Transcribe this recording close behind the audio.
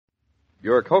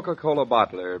Your Coca-Cola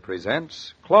bottler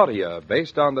presents Claudia,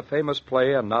 based on the famous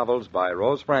play and novels by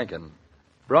Rose Franken.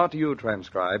 Brought to you,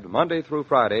 transcribed Monday through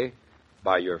Friday,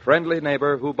 by your friendly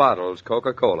neighbor who bottles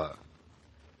Coca-Cola.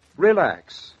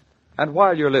 Relax, and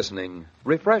while you're listening,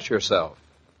 refresh yourself.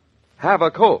 Have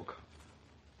a Coke.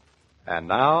 And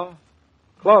now,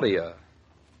 Claudia.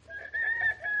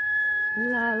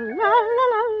 La la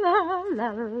la la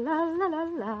la la la la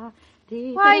la.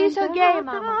 Why are you so gay,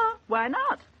 Mama? Why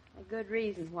not? A good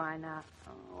reason why not.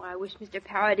 Oh, I wish Mr.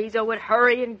 Paradiso would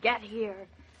hurry and get here.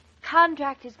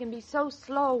 Contractors can be so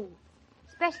slow,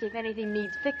 especially if anything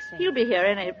needs fixing. He'll be here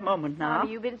any moment now.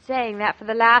 Mama, you've been saying that for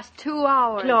the last 2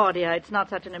 hours. Claudia, it's not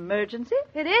such an emergency.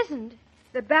 It isn't.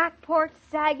 The back porch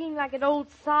sagging like an old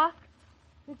sock.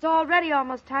 It's already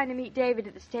almost time to meet David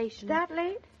at the station. That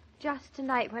late? Just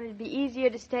tonight, when it'd be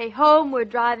easier to stay home, we're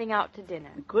driving out to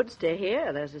dinner. You could stay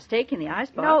here. There's a steak in the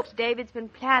icebox. Nope, David's been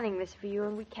planning this for you,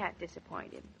 and we can't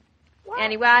disappoint him. Why?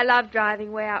 Anyway, I love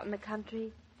driving way out in the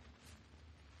country.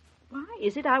 Why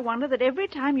is it, I wonder, that every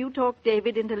time you talk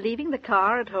David into leaving the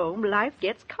car at home, life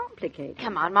gets complicated?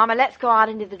 Come on, Mama, let's go out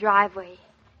into the driveway.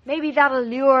 Maybe that'll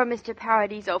lure Mr.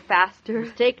 Paradiso faster.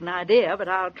 Mistaken idea, but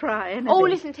I'll try anyway. Oh,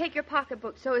 listen, take your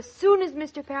pocketbook, so as soon as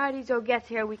Mr. Paradiso gets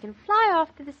here, we can fly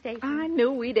off to the station. I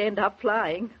knew we'd end up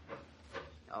flying.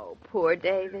 Oh, poor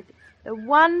David. The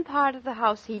one part of the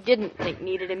house he didn't think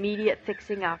needed immediate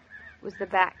fixing up was the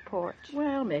back porch.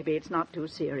 Well, maybe it's not too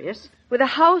serious. With a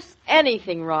house,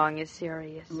 anything wrong is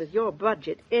serious. And with your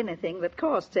budget, anything that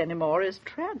costs any more is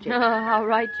tragic. Oh, how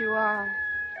right you are.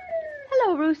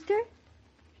 Hello, Rooster.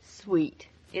 Sweet,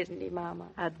 isn't he, Mama?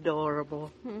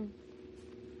 Adorable.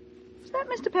 Is that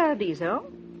Mr. Paradiso?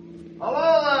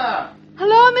 Hello there!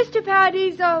 Hello, Mr.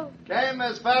 Paradiso. Came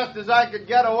as fast as I could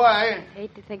get away.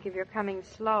 Hate to think of your coming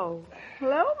slow.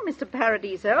 Hello, Mr.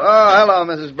 Paradiso. Oh, hello,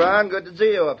 Mrs. Brown. Good to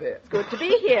see you up here. It's good to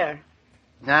be here.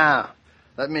 Now,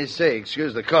 let me see.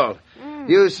 Excuse the cold.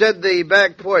 You said the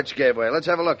back porch gave way. Let's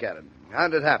have a look at it. How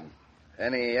did it happen?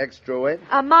 Any extra weight?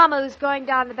 Mama was going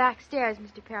down the back stairs,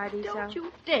 Mr. Paradiso. Don't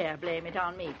you dare blame it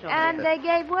on me, Claudia. And they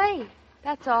gave way.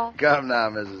 That's all. Come now,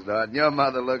 Mrs. Norton. Your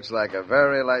mother looks like a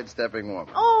very light-stepping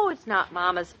woman. Oh, it's not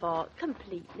Mama's fault.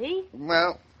 Completely.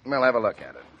 Well, we'll have a look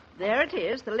at it. There it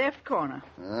is, the left corner.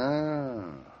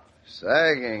 Oh,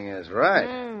 sagging is right.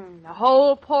 The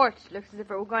whole porch looks as if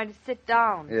it were going to sit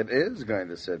down. It is going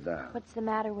to sit down. What's the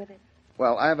matter with it?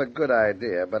 Well, I have a good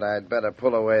idea, but I'd better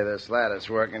pull away this lattice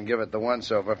work and give it the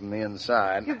once-over from the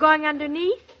inside. You're going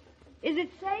underneath? Is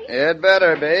it safe? It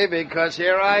better be, because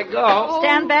here I go.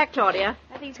 Stand back, Claudia.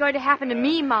 Nothing's going to happen to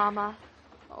me, Mama.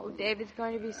 Oh, David's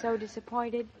going to be so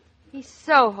disappointed. He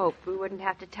so hoped we wouldn't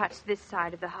have to touch this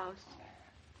side of the house.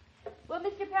 Well,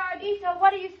 Mr. Paradiso,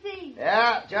 what do you see?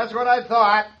 Yeah, just what I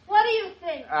thought. What do you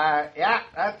think? Yeah,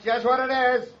 that's just what it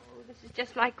is. Oh, this is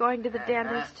just like going to the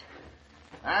dentist.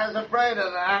 I was afraid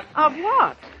of that. Of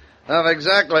what? Of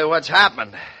exactly what's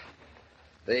happened.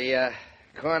 The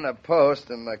corner post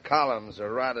and the columns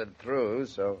are rotted through,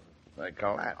 so they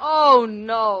collapse. Oh,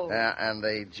 no. Yeah, and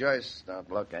the joists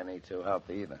don't look any too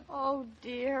healthy either. Oh,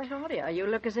 dear. Claudia, you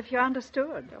look as if you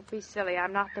understood. Don't be silly.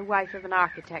 I'm not the wife of an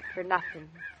architect for nothing.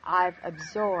 I've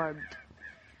absorbed.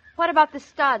 What about the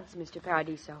studs, Mr.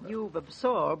 Paradiso? You've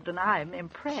absorbed, and I'm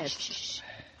impressed. Shh.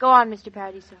 Go on, Mr.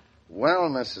 Paradiso. Well,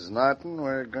 Mrs. Norton,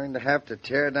 we're going to have to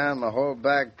tear down the whole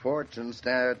back porch and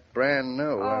start brand new.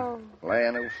 Oh. Lay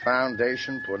a new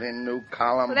foundation, put in new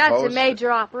column Well, that's posts. a major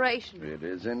operation. It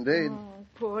is indeed. Oh,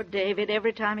 poor David.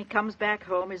 Every time he comes back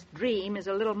home, his dream is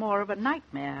a little more of a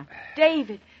nightmare.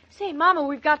 David. Say, Mama,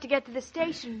 we've got to get to the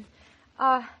station.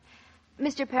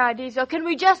 Mr. Paradiso, can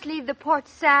we just leave the porch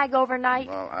sag overnight?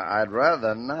 Well, I'd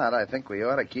rather not. I think we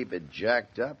ought to keep it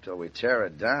jacked up till we tear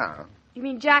it down. You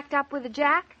mean jacked up with a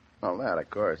jack? Well, that, of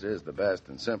course, is the best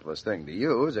and simplest thing to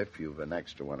use if you've an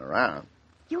extra one around.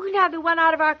 You can have the one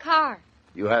out of our car.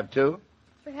 You have two?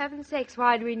 For heaven's sakes,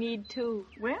 why do we need two?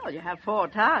 Well, you have 4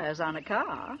 tires on a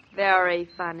car. Very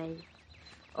funny.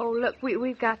 Oh, look,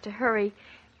 we've got to hurry.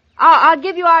 I'll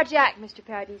give you our jack, Mr.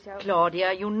 Paradiso.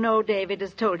 Claudia, you know David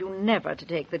has told you never to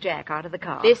take the jack out of the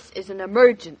car. This is an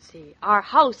emergency. Our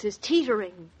house is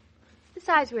teetering.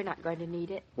 Besides, we're not going to need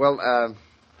it. Well,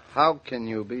 how can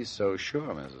you be so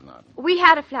sure, Mrs. Norton? We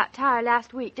had a flat tire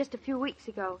last week, just a few weeks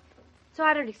ago. So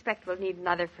I don't expect we'll need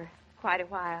another for quite a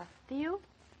while. Do you?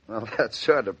 Well, that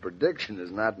sort of prediction is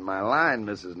not in my line,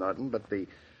 Mrs. Norton, but the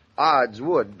odds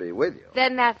would be with you.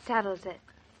 Then that settles it.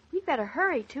 We'd better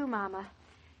hurry, too, Mama.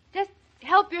 Just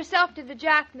help yourself to the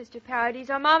jack, Mr.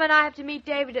 Paradiso. Mama and I have to meet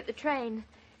David at the train.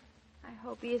 I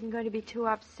hope he isn't going to be too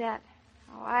upset.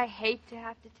 Oh, I hate to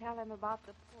have to tell him about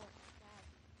the poor.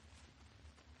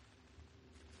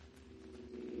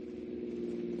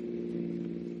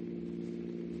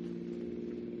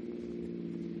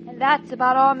 That's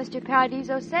about all Mr.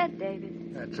 Paradiso said,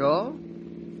 David. That's all?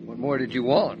 What more did you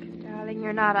want? Darling,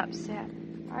 you're not upset,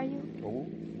 are you?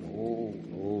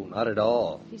 Oh, not at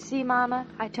all. You see, Mama,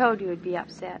 I told you he'd be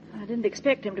upset. I didn't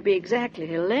expect him to be exactly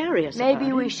hilarious.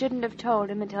 Maybe we shouldn't have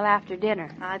told him until after dinner.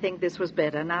 I think this was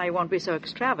better. Now he won't be so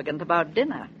extravagant about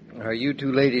dinner. Are you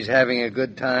two ladies having a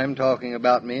good time talking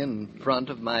about me in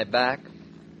front of my back?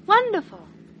 Wonderful.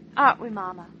 Aren't we,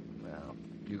 Mama? Well,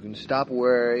 you can stop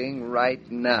worrying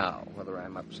right now whether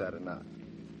I'm upset or not.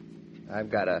 I've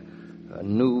got a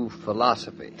new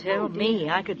philosophy. Tell me,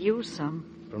 I could use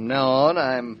some. From now on,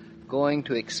 I'm going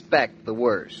to expect the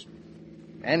worst.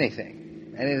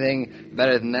 Anything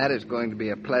better than that is going to be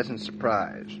a pleasant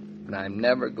surprise. And I'm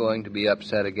never going to be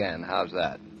upset again. How's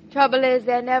that? Trouble is,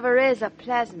 there never is a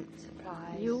pleasant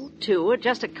surprise. You two are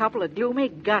just a couple of gloomy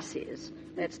gussies.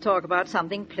 Let's talk about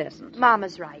something pleasant.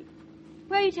 Mama's right.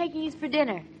 Where are you taking us for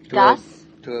dinner?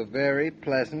 To a very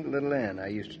pleasant little inn I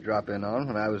used to drop in on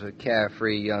when I was a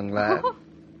carefree young lad.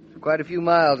 Quite a few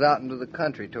miles out into the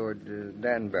country toward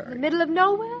Danbury. In the middle of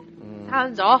nowhere?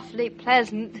 Sounds awfully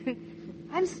pleasant.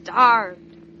 I'm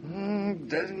starved.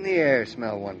 Doesn't the air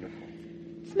smell wonderful?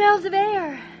 Smells of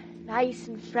air. Nice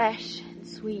and fresh and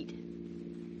sweet.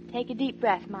 Take a deep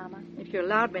breath, Mama. If you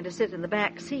allowed me to sit in the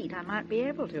back seat, I might be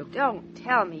able to. Don't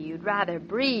tell me you'd rather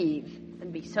breathe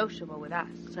than be sociable with us.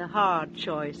 It's a hard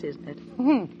choice, isn't it?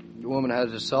 The woman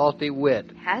has a salty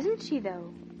wit. Hasn't she,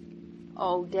 though?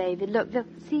 Oh, David, look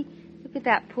at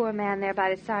that poor man there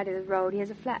by the side of the road. He has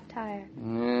a flat tire.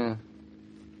 Yeah.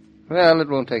 Well, it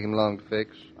won't take him long to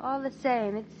fix. All the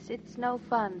same, it's no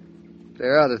fun.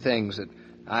 There are other things that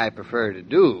I prefer to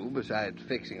do besides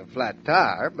fixing a flat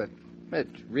tire, but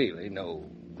it's really no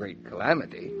great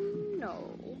calamity.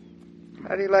 No.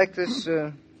 How do you like this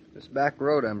back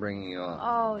road I'm bringing you on?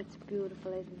 Oh, it's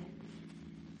beautiful, isn't it?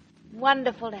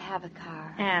 Wonderful to have a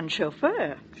car. And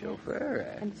chauffeur. Chauffeur,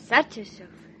 eh? And such a chauffeur.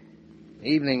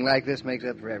 Evening like this makes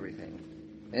up for everything,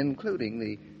 including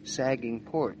the sagging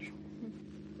porch.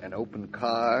 An open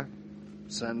car,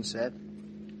 sunset,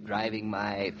 driving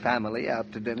my family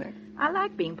out to dinner. I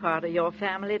like being part of your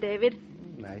family, David.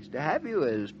 Nice to have you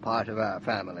as part of our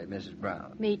family, Mrs.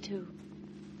 Brown. Me too.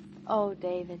 Oh,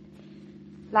 David,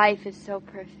 life is so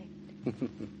perfect.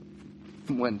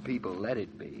 When people let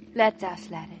it be. Let us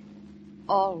let it.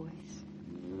 Always.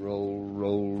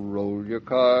 Roll your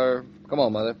car. Come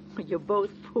on, Mother. You're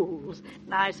both fools.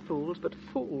 Nice fools, but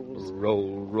fools.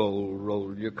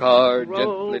 Roll your car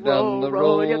gently down the road.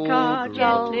 Roll your car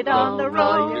gently down the road.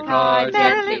 Roll your car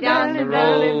gently down the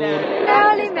road.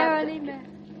 Merrily, merrily, merrily.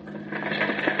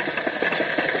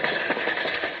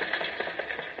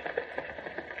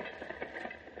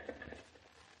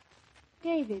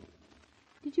 David,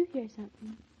 did you hear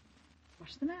something?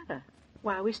 What's the matter?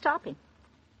 Why are we stopping?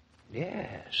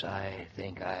 Yes, I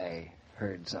think I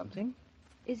heard something.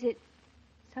 Is it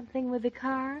something with the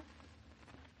car?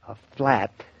 A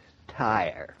flat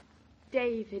tire.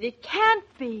 David, it can't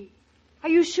be. Are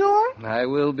you sure? I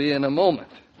will be in a moment.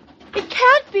 It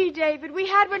can't be, David. We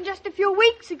had one just a few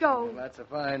weeks ago. Well, that's a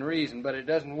fine reason, but it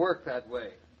doesn't work that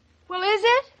way. Well, is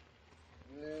it?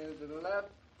 The left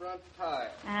front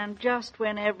tire. And just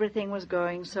when everything was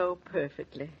going so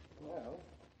perfectly. Well,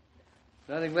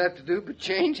 nothing left to do but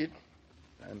change it.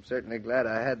 I'm certainly glad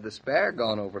I had the spare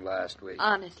gone over last week.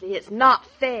 Honestly, it's not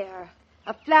fair.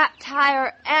 A flat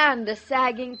tire and a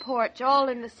sagging porch all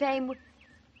in the same...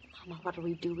 Mama, what'll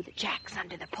we do with the jacks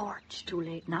under the porch? Too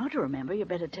late now to remember. You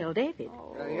better tell David.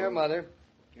 Here, Mother.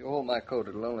 You hold my coat.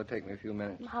 It'll only take me a few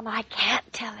minutes. Mama, I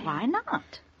can't tell him. Why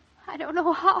not? I don't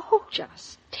know how.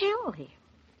 Just tell him.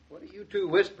 What are you two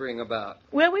whispering about?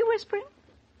 Were we whispering?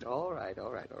 All right.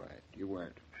 You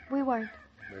weren't. We weren't.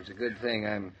 It's a good thing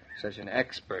I'm such an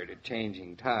expert at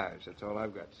changing tires. That's all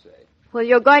I've got to say. Well,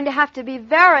 you're going to have to be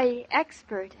very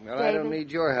expert, Well, David. I don't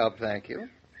need your help, thank you.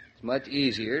 It's much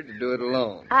easier to do it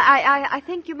alone. I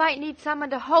think you might need someone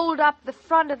to hold up the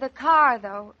front of the car,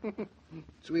 though.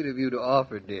 Sweet of you to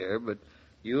offer, dear, but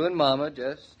you and Mama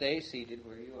just stay seated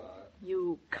where you are.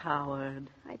 You coward.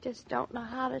 I just don't know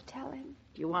how to tell him.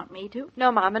 Do you want me to?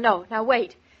 No, Mama, no. Now,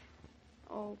 wait.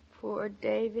 Oh, poor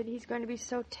David. He's going to be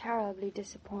so terribly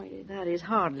disappointed. That is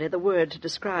hardly the word to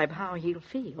describe how he'll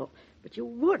feel. But you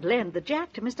would lend the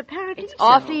jack to Mr. Paradiso. It's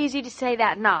awfully easy to say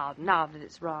that now that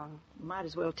it's wrong. You might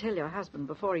as well tell your husband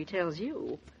before he tells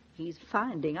you. He's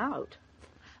finding out.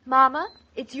 Mama,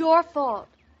 it's your fault.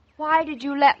 Why did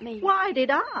you let me? Why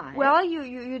did I? Well,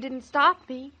 you didn't stop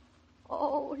me.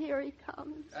 Oh, here he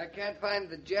comes. I can't find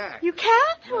the jack. You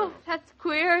can't? No. Oh, that's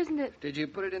queer, isn't it? Did you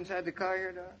put it inside the car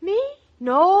here, Doc? Me?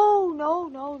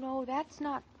 No. That's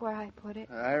not where I put it.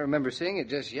 I remember seeing it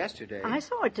just yesterday. I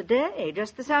saw it today,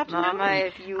 just this afternoon. Mama,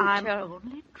 if you I'm tell...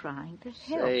 only trying to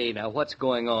help. Say, now what's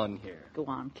going on here? Go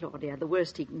on, Claudia. The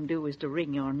worst he can do is to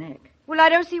wring your neck. Well, I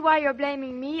don't see why you're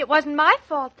blaming me. It wasn't my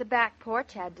fault the back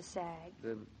porch had to sag.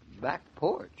 The back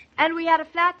porch? And we had a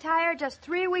flat tire just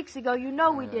 3 weeks ago. You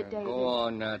know we did, David. Go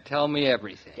on now. Tell me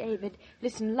everything. David,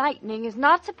 listen, lightning is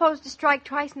not supposed to strike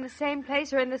twice in the same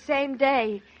place or in the same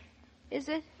day. Is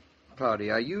it?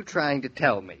 Claudia, are you trying to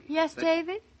tell me? Yes,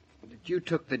 David? That you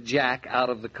took the jack out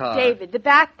of the car? David, the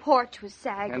back porch was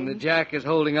sagging. And the jack is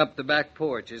holding up the back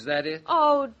porch. Is that it?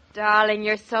 Oh, darling,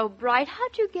 you're so bright.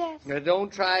 How'd you guess? Now,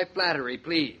 don't try flattery,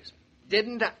 please.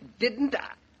 Didn't I?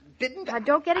 Now,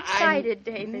 don't get excited,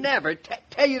 David. Never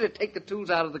tell you to take the tools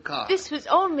out of the car. This was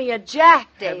only a jack,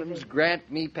 David. Heavens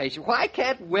grant me patience. Why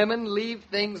can't women leave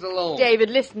things alone? David,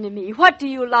 listen to me. What do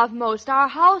you love most, our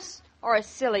house or a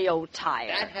silly old tire?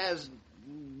 That has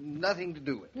nothing to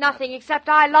do with it. Nothing, except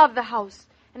I love the house.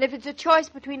 And if it's a choice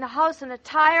between the house and the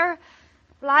tire,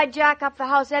 well, I'd jack up the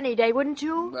house any day, wouldn't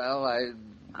you? Well,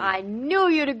 I knew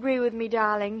you'd agree with me,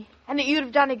 darling. And that you'd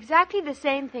have done exactly the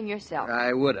same thing yourself.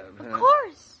 I would have. Of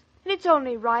course. And it's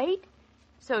only right.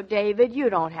 So, David, you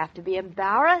don't have to be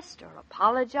embarrassed or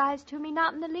apologize to me,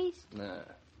 not in the least. No,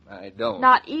 I don't.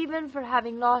 Not even for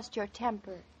having lost your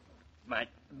temper.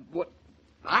 What?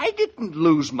 I didn't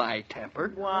lose my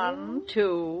temper. 1,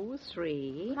 2,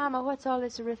 3. Mama, what's all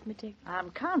this arithmetic?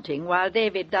 I'm counting while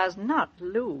David does not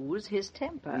lose his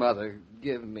temper. Mother,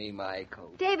 give me my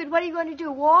coat. David, what are you going to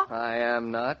do, walk? I am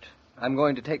not. I'm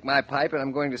going to take my pipe and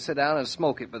I'm going to sit down and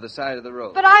smoke it by the side of the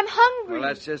road. But I'm hungry. Well,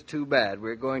 that's just too bad.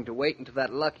 We're going to wait until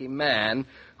that lucky man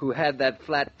who had that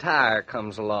flat tire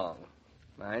comes along.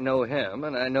 I know him,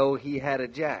 and I know he had a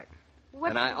jack.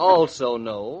 And I also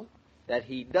know that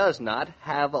he does not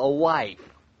have a wife.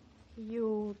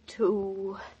 You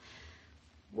two.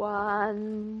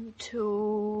 1,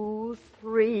 2,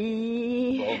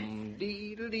 3.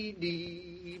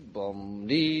 Bum-dee-dee-dee,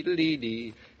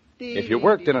 bum-dee-dee-dee. If you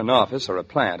worked in an office or a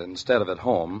plant instead of at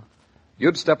home,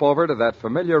 you'd step over to that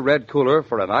familiar red cooler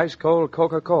for an ice-cold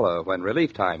Coca-Cola when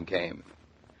relief time came.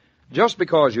 Just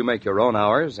because you make your own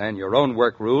hours and your own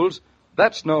work rules,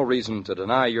 that's no reason to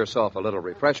deny yourself a little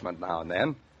refreshment now and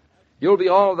then. You'll be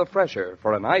all the fresher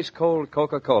for an ice-cold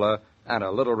Coca-Cola and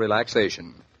a little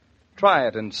relaxation. Try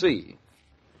it and see.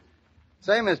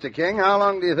 Say, Mr. King, how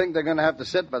long do you think they're going to have to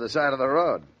sit by the side of the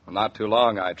road? Not too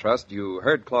long, I trust. You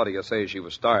heard Claudia say she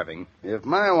was starving. If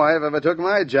my wife ever took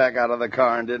my jack out of the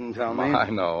car and didn't tell me... I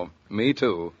know. Me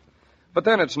too. But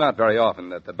then it's not very often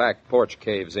that the back porch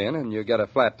caves in and you get a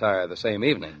flat tire the same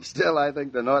evening. Still, I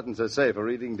think the Nortons are safer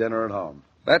eating dinner at home.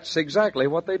 That's exactly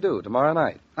what they do tomorrow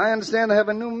night. I understand they have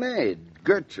a new maid,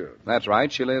 Gertrude. That's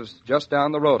right. She lives just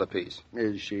down the road a piece.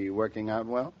 Is she working out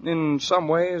well? In some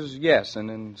ways, yes,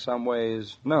 and in some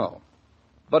ways, no.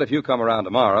 But if you come around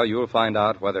tomorrow, you'll find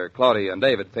out whether Claudia and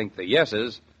David think the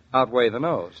yeses outweigh the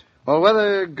nos. Well,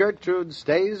 whether Gertrude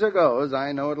stays or goes,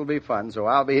 I know it'll be fun, so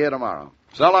I'll be here tomorrow.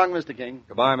 So long, Mr. King.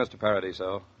 Goodbye, Mr.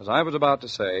 Paradiso. As I was about to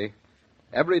say,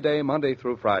 every day, Monday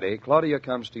through Friday, Claudia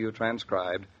comes to you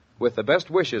transcribed with the best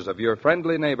wishes of your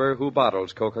friendly neighbor who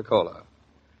bottles Coca-Cola.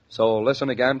 So listen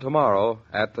again tomorrow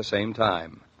at the same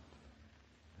time.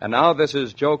 And now this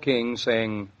is Joe King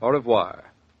saying au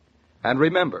revoir. And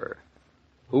remember,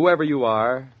 whoever you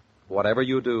are, whatever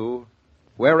you do,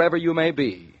 wherever you may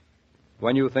be,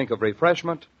 when you think of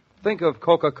refreshment, think of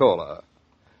Coca-Cola.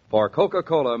 For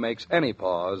Coca-Cola makes any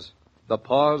pause the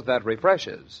pause that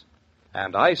refreshes.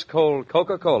 And ice-cold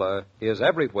Coca-Cola is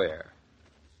everywhere.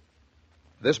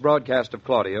 This broadcast of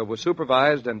Claudia was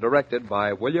supervised and directed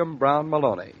by William Brown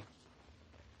Maloney.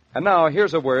 And now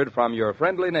here's a word from your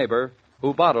friendly neighbor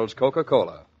who bottles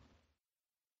Coca-Cola.